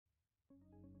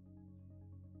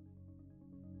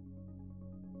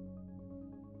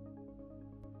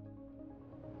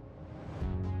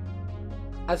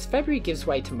As February gives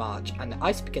way to March and the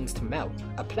ice begins to melt,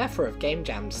 a plethora of game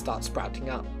jams start sprouting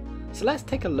up. So let's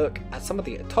take a look at some of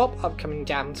the top upcoming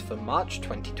jams for March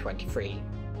 2023.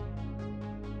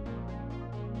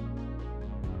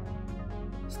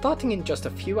 Starting in just a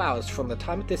few hours from the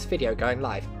time of this video going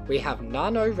live, we have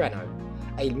NaNoRenO,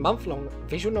 a month-long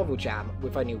visual novel jam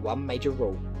with only one major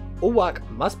rule: all work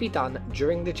must be done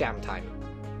during the jam time.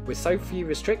 With so few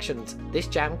restrictions, this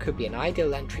jam could be an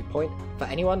ideal entry point for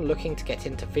anyone looking to get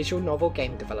into visual novel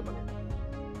game development.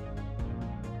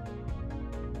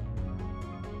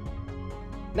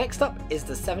 Next up is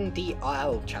the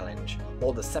 7DRL Challenge,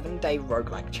 or the 7-Day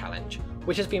Roguelike Challenge,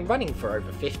 which has been running for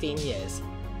over 15 years.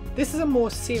 This is a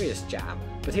more serious jam,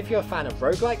 but if you're a fan of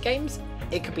roguelike games,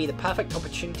 it could be the perfect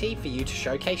opportunity for you to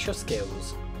showcase your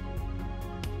skills.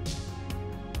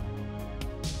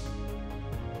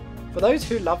 For those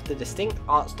who love the distinct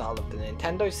art style of the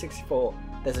Nintendo 64,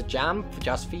 there's a jam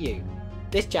just for you.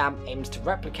 This jam aims to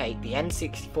replicate the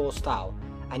N64 style,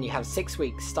 and you have 6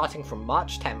 weeks starting from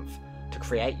March 10th to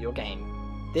create your game.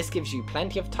 This gives you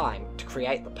plenty of time to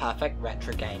create the perfect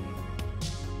retro game.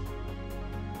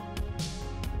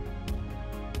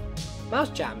 Mouse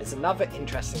Jam is another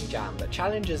interesting jam that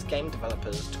challenges game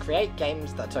developers to create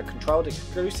games that are controlled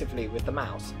exclusively with the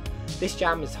mouse. This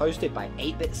jam is hosted by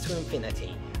 8bits to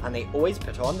Infinity, and they always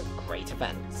put on great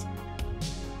events.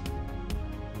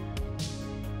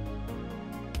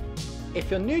 If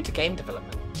you're new to game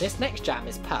development, this next jam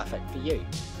is perfect for you.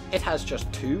 It has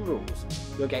just 2 rules.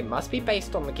 Your game must be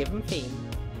based on the given theme,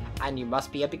 and you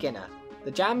must be a beginner.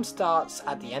 The jam starts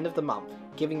at the end of the month,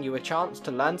 giving you a chance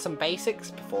to learn some basics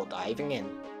before diving in.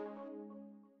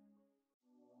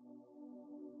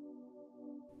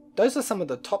 Those are some of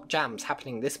the top jams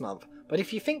happening this month, but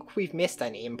if you think we've missed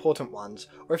any important ones,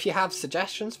 or if you have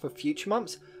suggestions for future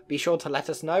months, be sure to let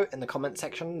us know in the comment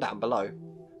section down below.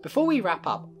 Before we wrap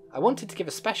up, I wanted to give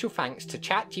a special thanks to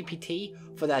ChatGPT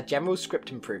for their general script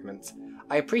improvements.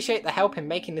 I appreciate the help in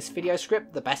making this video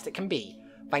script the best it can be.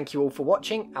 Thank you all for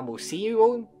watching, and we'll see you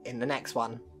all in the next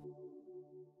one.